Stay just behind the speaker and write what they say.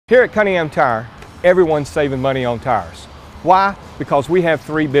Here at Cunningham Tire, everyone's saving money on tires. Why? Because we have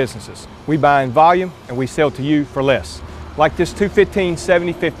three businesses. We buy in volume and we sell to you for less. Like this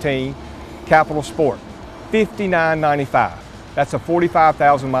 215-7015 Capital Sport, $59.95. That's a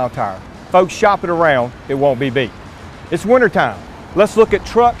 45,000 mile tire. Folks, shop it around, it won't be beat. It's wintertime. Let's look at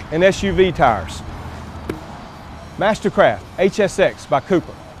truck and SUV tires. Mastercraft HSX by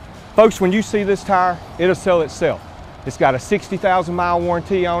Cooper. Folks, when you see this tire, it'll sell itself. It's got a 60,000 mile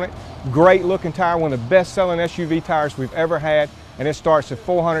warranty on it. Great looking tire, one of the best selling SUV tires we've ever had, and it starts at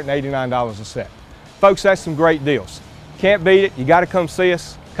 $489 a set. Folks, that's some great deals. Can't beat it, you gotta come see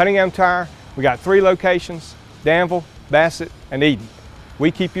us. Cunningham Tire, we got 3 locations, Danville, Bassett, and Eden.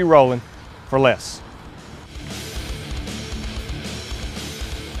 We keep you rolling for less.